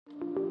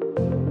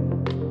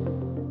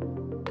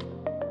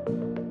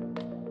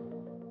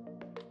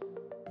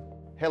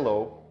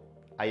Hello,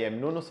 I am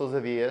Nuno Sousa,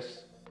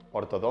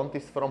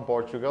 orthodontist from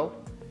Portugal,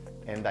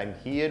 and I'm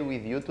here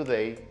with you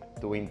today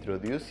to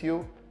introduce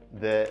you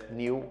the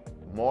new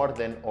More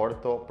Than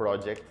Ortho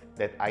project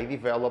that I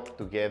developed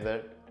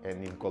together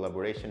and in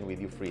collaboration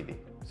with U3D.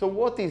 So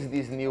what is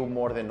this new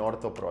More Than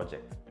Ortho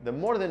project? The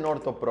More Than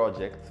Ortho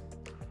project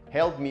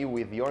helped me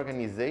with the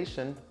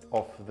organization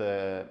of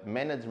the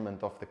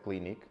management of the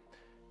clinic.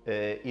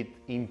 It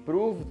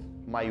improved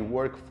my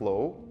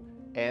workflow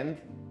and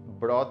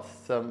brought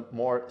some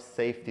more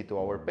safety to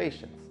our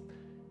patients.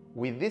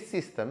 With this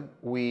system,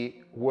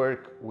 we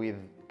work with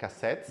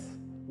cassettes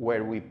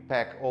where we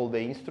pack all the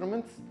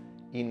instruments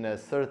in a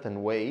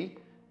certain way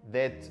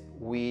that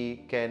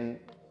we can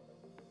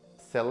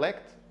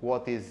select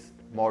what is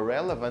more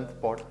relevant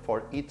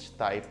for each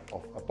type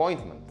of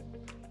appointment.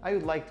 I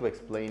would like to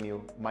explain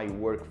you my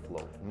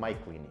workflow, my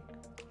clinic.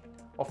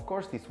 Of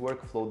course, this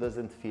workflow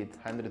doesn't fit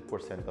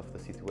 100% of the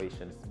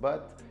situations,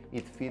 but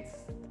it fits,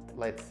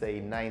 let's say,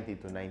 90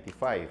 to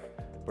 95%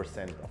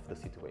 of the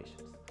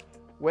situations.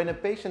 When a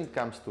patient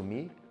comes to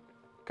me,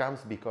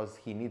 comes because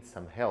he needs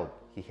some help,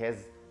 he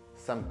has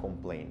some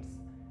complaints.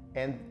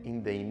 And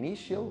in the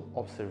initial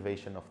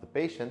observation of the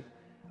patient,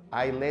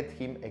 I let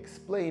him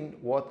explain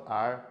what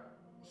are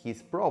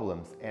his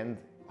problems and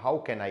how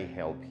can I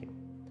help him.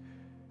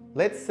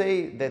 Let's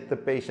say that the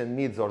patient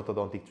needs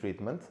orthodontic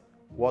treatment.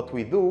 What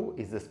we do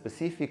is a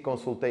specific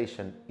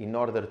consultation in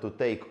order to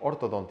take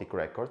orthodontic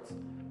records.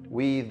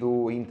 We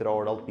do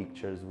intraoral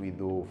pictures, we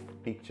do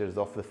pictures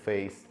of the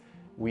face,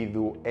 we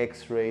do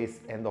x-rays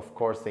and of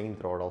course the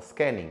intraoral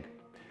scanning.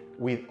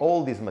 With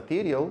all this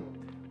material,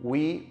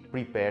 we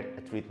prepare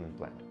a treatment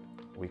plan.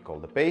 We call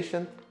the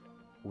patient,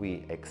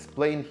 we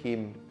explain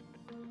him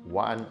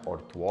one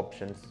or two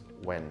options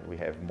when we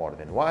have more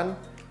than one,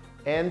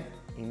 and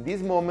in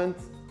this moment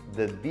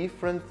the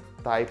different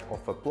type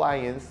of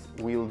appliance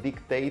will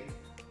dictate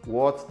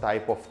what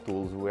type of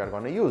tools we are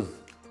going to use.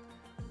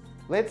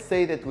 Let's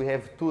say that we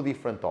have two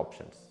different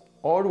options.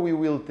 Or we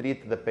will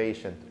treat the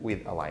patient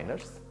with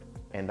aligners,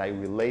 and I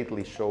will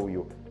lately show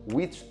you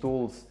which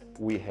tools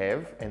we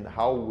have and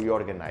how we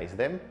organize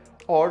them,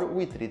 or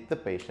we treat the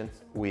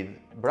patients with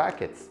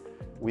brackets.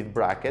 With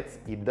brackets,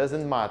 it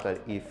doesn't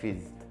matter if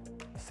it's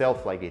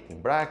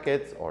self-ligating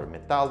brackets or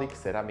metallic,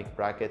 ceramic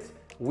brackets.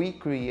 We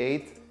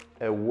create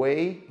a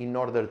way in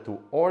order to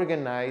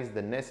organize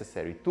the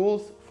necessary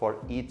tools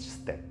for each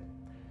step.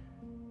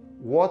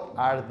 What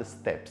are the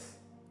steps?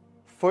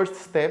 First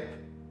step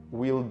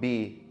will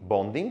be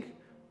bonding.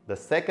 The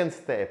second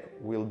step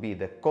will be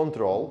the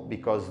control,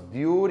 because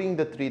during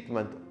the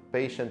treatment,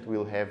 patient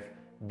will have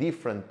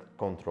different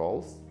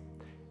controls.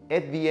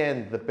 At the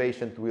end, the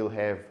patient will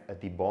have a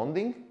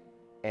debonding,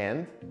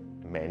 and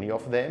many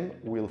of them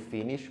will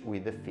finish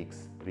with a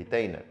fixed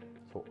retainer.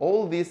 So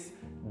all these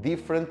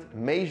different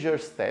major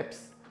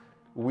steps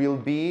will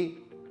be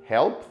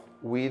helped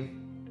with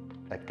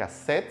a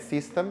cassette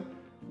system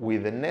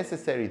with the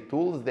necessary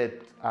tools that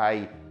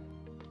I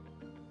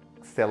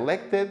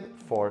selected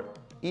for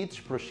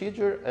each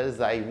procedure as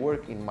I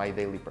work in my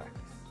daily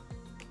practice.